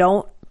and they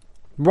don't.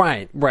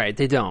 Right.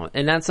 They don't.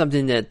 And that's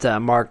something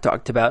that Mark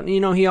talked about. You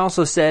know, he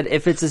also said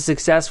if it's a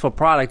successful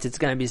product, it's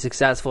going to be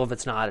successful. If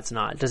it's not, it's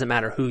not. It doesn't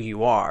matter who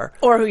you are.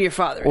 Or who your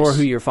father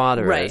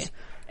is. Right. is.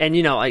 And,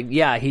 you know, like,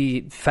 yeah,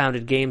 he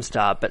founded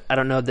GameStop, but I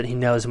don't know that he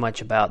knows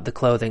much about the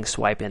clothing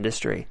swipe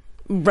industry.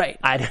 Right.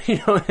 You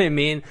know what I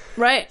mean?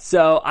 Right.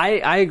 So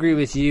I agree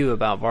with you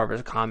about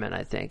Barbara's comment,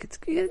 I think.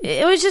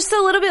 It was just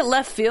a little bit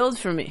left field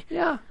for me.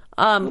 Yeah.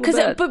 Because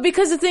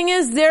the thing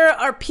is, there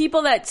are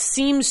people that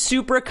seem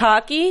super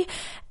cocky,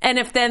 and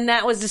if then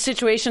that was the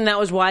situation, that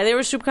was why they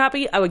were super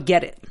cocky, I would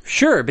get it.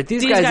 Sure, but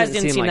these guys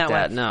didn't seem like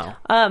that. No.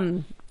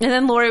 And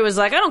then Lori was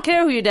like, I don't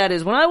care who your dad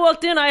is. When I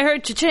walked in, I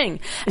heard cha-ching.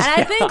 And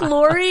I think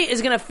Lori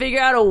is going to figure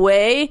out a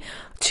way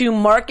to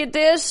market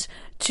this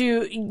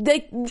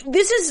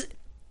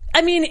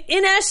I mean,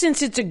 in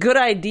essence, it's a good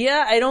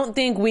idea. I don't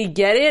think we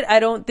get it. I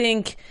don't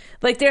think,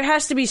 like, there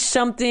has to be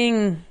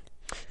something.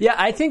 Yeah,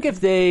 I think if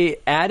they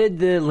added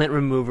the lint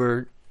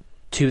remover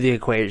to the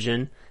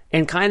equation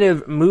and kind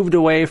of moved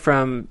away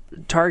from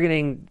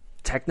targeting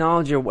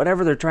technology or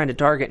whatever they're trying to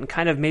target and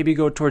kind of maybe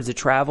go towards the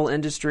travel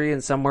industry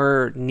and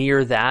somewhere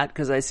near that,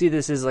 because I see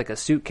this as like a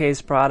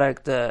suitcase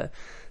product,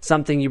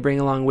 something you bring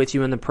along with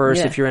you in the purse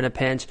if you're in a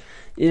pinch.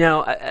 You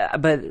know,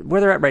 but where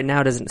they're at right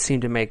now doesn't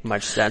seem to make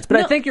much sense. But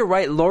I think you're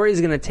right.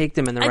 Lori's going to take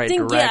them in the right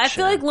direction. Yeah, I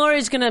feel like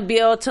Lori's going to be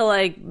able to,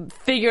 like,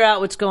 figure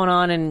out what's going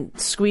on and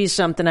squeeze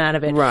something out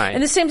of it. Right.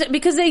 And the same time,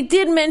 because they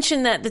did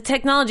mention that the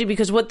technology,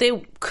 because what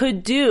they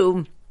could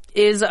do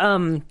is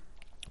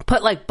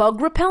put, like, bug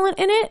repellent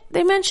in it,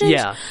 they mentioned.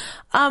 Yeah.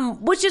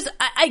 Which is,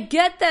 I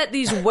get that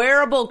these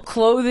wearable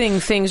clothing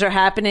things are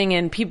happening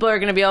and people are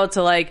going to be able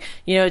to, like,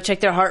 you know, check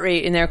their heart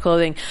rate in their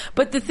clothing.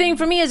 But the thing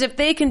for me is, if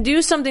they can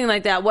do something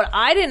like that, what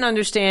I didn't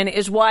understand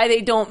is why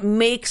they don't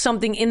make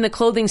something in the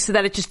clothing so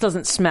that it just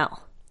doesn't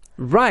smell.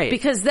 Right.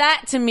 Because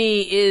that, to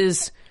me,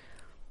 is...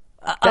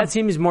 that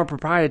seems more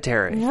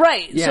proprietary.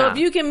 Right. Yeah. So if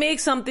you can make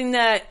something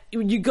that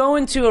you go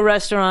into a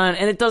restaurant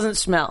and it doesn't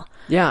smell.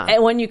 Yeah.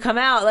 And when you come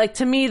out, like,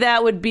 to me,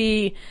 that would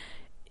be...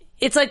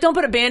 It's like, don't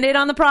put a Band-Aid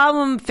on the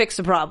problem, fix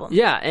the problem.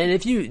 Yeah, and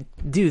if you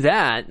do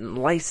that and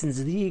license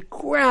the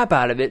crap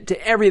out of it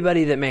to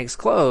everybody that makes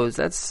clothes,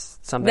 that's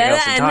something else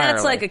entirely. And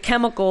that's like a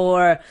chemical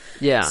or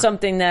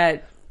something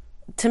that,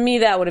 to me,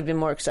 that would have been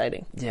more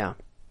exciting. Yeah.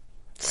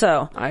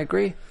 So. I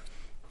agree.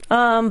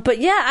 But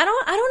yeah, I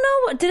don't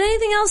know. Did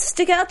anything else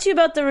stick out to you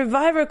about the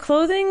Reviver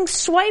clothing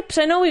swipes?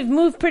 I know we've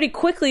moved pretty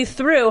quickly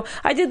through.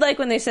 I did like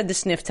when they said the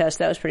sniff test.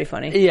 That was pretty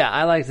funny. Yeah,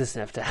 I like the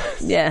sniff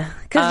test. Yeah.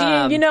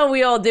 Because you know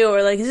we all do.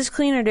 We're like, is this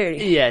clean or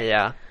dirty?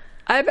 Yeah.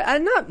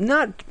 I'm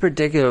not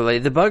particularly.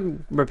 The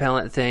bug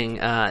repellent thing,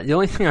 the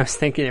only thing I was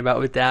thinking about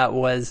with that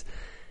was,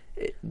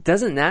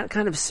 doesn't that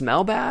kind of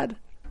smell bad?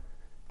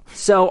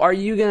 So are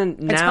you going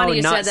to now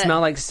not smell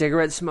like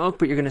cigarette smoke,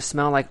 but you're going to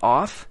smell like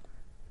off?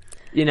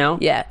 You know?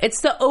 Yeah, it's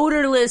the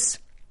odorless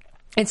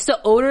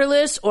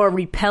or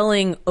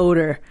repelling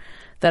odor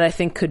that I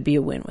think could be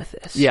a win with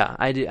this. Yeah,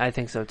 I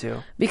think so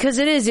too. Because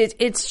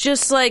it's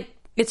just like,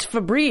 it's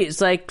Febreze,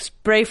 like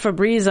spray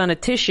Febreze on a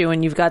tissue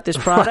and you've got this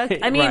product.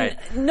 Right, I mean,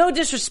 no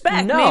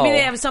disrespect. No. Maybe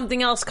they have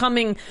something else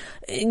coming,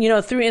 you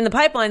know, through in the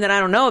pipeline that I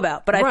don't know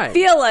about. But I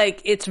feel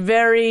like it's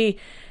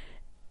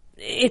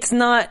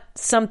not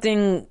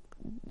something...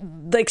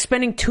 Like,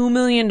 spending $2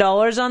 million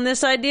on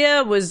this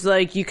idea was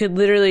like, you could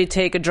literally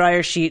take a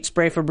dryer sheet,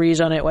 spray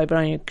Febreze on it, wipe it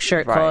on your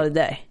shirt, call it a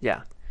day.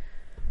 Yeah.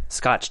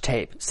 Scotch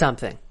tape,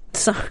 something.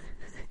 So,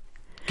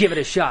 give it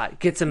a shot.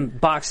 Get some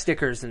box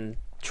stickers and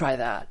try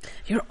that.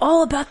 You're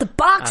all about the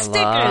box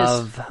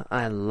stickers.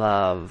 I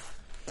love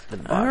the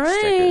box all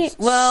right. stickers.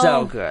 Well,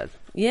 so good.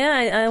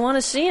 Yeah, I want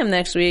to see him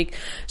next week.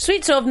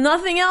 Sweet. So if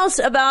nothing else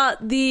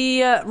about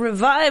the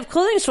Revive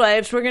clothing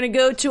swipes, we're going to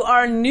go to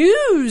our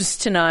news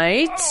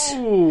tonight.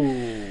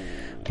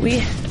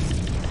 AfterBuzz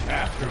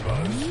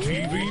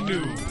TV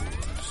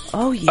News.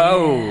 Oh, yeah.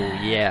 Oh,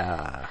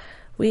 yeah.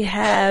 We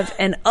have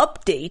an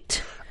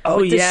update. Oh,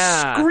 with the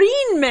yeah.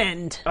 Screen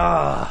Mend.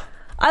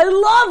 I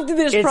loved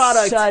this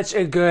product. Such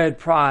a good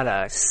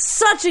product.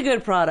 Such a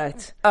good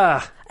product.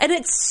 And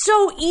it's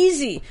so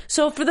easy.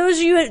 So for those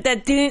of you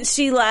that didn't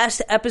see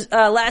last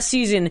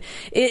season,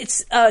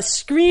 it's a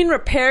screen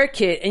repair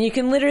kit, and you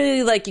can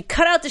literally, like, you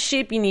cut out the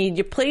shape you need,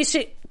 you place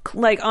it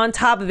like on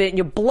top of it, and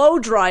you blow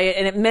dry it,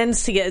 and it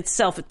mends to get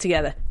itself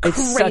together.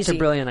 It's such a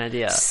brilliant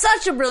idea.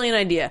 Such a brilliant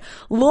idea.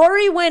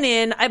 Lori went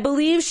in. I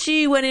believe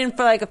she went in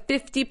for like a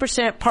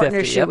 50%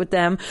 partnership with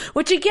them.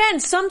 Which,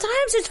 again,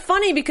 sometimes it's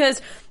funny because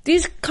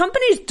these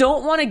companies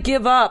don't want to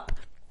give up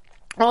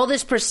all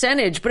this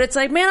percentage, but it's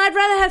like, man, I'd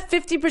rather have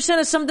 50%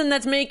 of something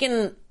that's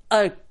making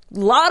a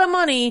lot of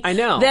money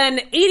than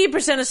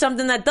 80% of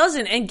something that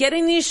doesn't. And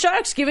getting these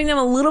sharks, giving them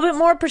a little bit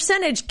more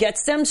percentage,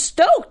 gets them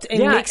stoked and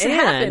makes it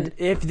happen.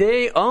 If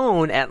they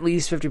own at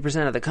least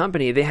 50% of the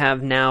company, they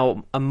have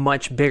now a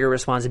much bigger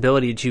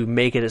responsibility to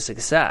make it a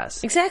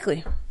success.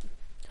 Exactly.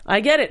 I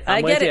get it.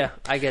 I get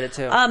it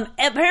too.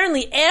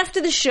 Apparently,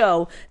 after the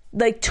show,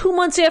 like 2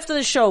 months after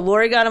the show,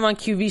 Lori got them on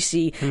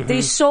QVC. Mm-hmm.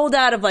 They sold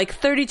out of like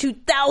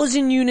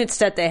 32,000 units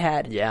that they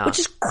had. Yeah. Which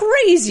is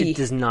crazy. It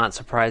does not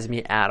surprise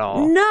me at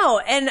all. No,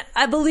 and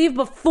I believe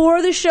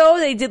before the show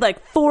they did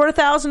like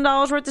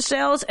 $4,000 worth of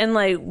sales, and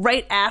like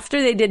right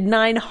after they did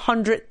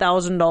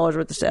 $900,000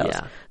 worth of sales.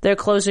 Yeah. They're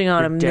closing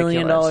on $1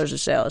 million Ridiculous. of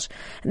sales,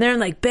 and they're in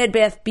like Bed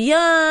Bath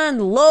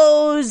Beyond,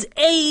 Lowe's,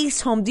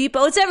 Ace, Home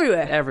Depot. It's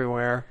everywhere.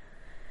 Everywhere.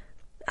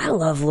 I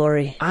love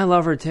Lori. I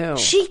love her too.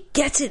 She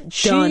gets it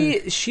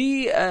done. She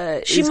She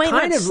is might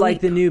kind not of like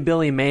sleep. the new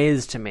Billy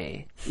Mays to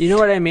me. You know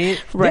what I mean?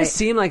 Right. This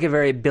seemed like a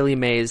very Billy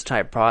Mays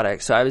type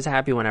product, so I was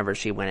happy whenever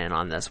she went in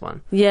on this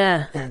one.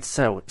 Yeah. And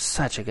it's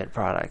such a good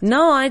product.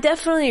 No, I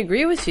definitely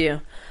agree with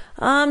you.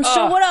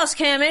 So what else,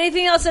 Cam?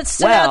 Anything else that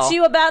stood out to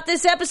you about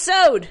this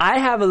episode? I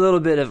have a little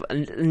bit of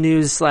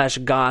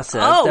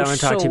news/gossip Oh, that I want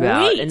to talk to you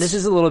about, sweet. and this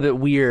is a little bit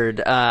weird.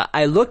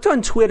 I looked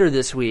on Twitter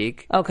this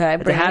week. Okay, at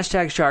the bring it.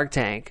 hashtag Shark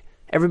Tank.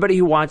 Everybody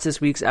who watched this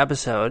week's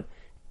episode,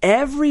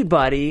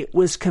 everybody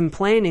was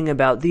complaining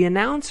about the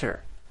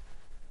announcer.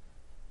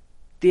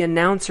 The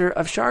announcer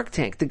of Shark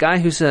Tank, the guy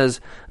who says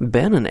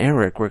Ben and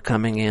Eric were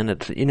coming in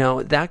at,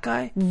 that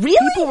guy. Really?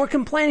 People were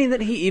complaining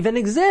that he even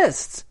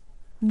exists.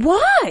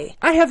 Why?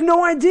 I have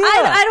no idea.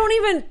 I don't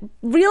even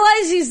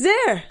realize he's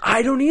there.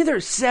 I don't either.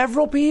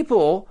 Several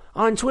people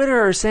on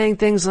Twitter are saying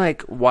things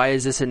like, why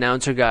is this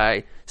announcer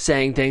guy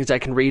saying things I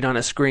can read on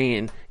a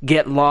screen?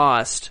 Get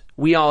lost.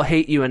 We all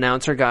hate you,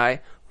 announcer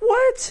guy.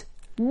 What?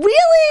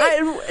 Really?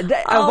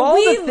 Of all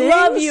we the things,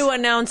 love you,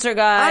 announcer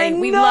guy. I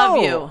We know.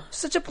 love you.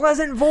 Such a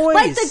pleasant voice.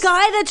 Like the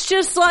guy that's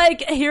just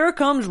like, here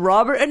comes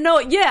Robert. And no,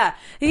 yeah,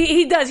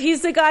 he does.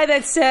 He's the guy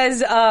that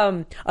says,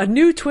 a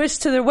new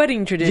twist to the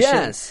wedding tradition.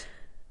 Yes.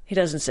 He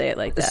doesn't say it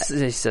like that.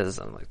 He says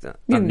something like that.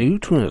 A new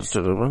twist.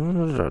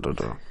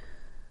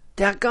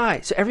 That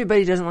guy. So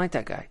everybody doesn't like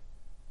that guy.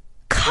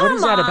 Come What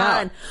is that on.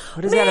 about?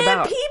 What is Man, that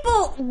about?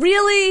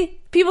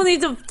 People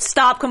need to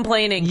stop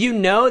complaining. You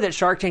know that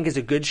Shark Tank is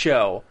a good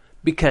show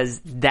because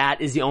that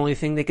is the only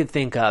thing they could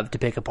think of to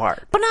pick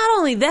apart. But not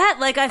only that,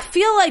 like, I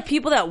feel like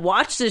people that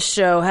watch this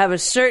show have a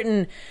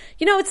certain,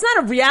 it's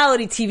not a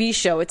reality TV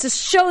show. It's a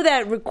show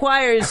that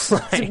requires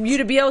you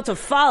to be able to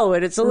follow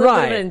it. It's a little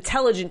bit of an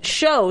intelligent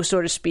show,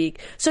 so to speak.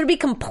 So to be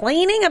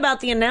complaining about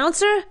the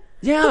announcer?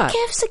 Yeah.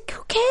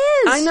 Who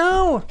cares? I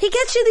know. He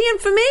gets you the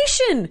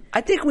information.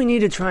 I think we need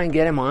to try and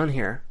get him on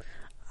here.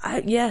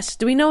 Yes.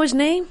 Do we know his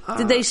name?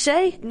 Did they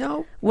say?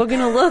 No. We're going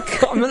to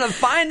look. I'm going to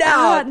find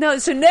out. No,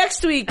 so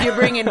next week you're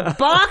bringing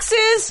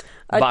boxes,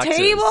 a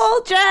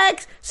table,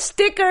 jacks,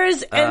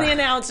 stickers, and the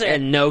announcer.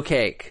 And no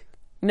cake.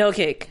 No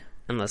cake.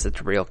 Unless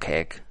it's real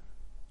cake.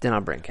 Then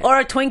I'll bring cake. Or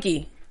a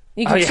Twinkie.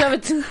 You can shove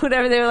it to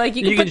whatever they were like.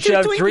 You can put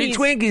shove 2 Twinkies. 3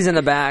 Twinkies in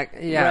the back.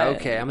 Yeah, Right.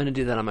 okay. I'm going to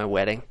do that on my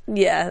wedding.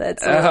 Yeah,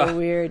 that's a little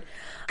weird.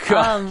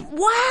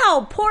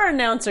 Wow, poor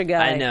announcer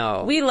guy. I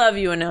know. We love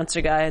you,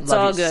 announcer guy. It's Love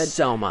all you good.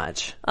 so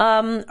much.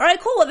 All right,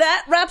 cool. Well,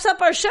 that wraps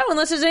up our show.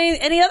 Unless there's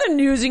any other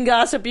news and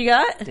gossip you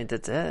got. I think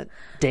that's it.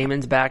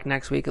 Damon's back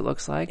next week, it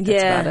looks like.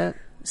 That's about it.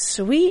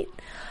 Sweet.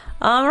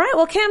 All right.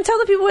 Well, Cam, tell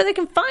the people where they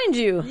can find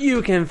you.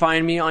 You can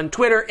find me on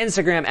Twitter,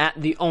 Instagram at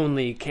The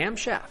Only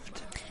Camshaft.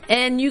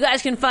 And you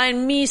guys can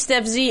find me,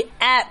 Steph Z,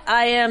 at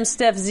I am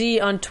Steph Z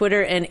on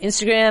Twitter and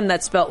Instagram.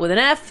 That's spelt with an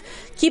F.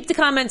 Keep the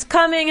comments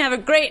coming. Have a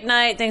great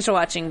night. Thanks for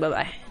watching.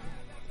 Bye-bye.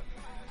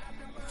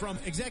 From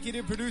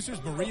executive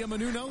producers Maria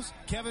Menounos,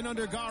 Kevin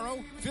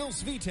Undergaro, Phil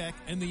Svitek,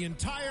 and the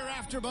entire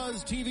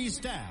AfterBuzz TV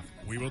staff,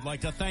 we would like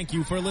to thank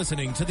you for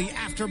listening to the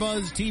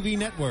AfterBuzz TV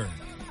network.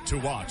 To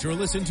watch or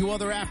listen to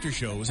other after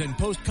shows and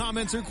post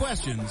comments or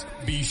questions,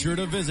 be sure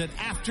to visit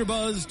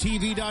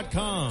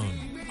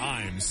AfterBuzzTV.com.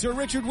 I'm Sir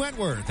Richard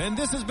Wentworth, and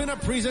this has been a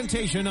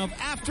presentation of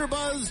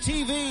AfterBuzz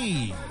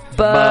TV.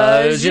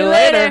 Buzz you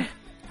later.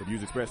 The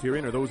views expressed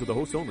herein are those of the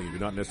hosts only and do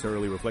not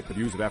necessarily reflect the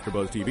views of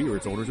AfterBuzz TV or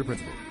its owners or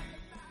principals.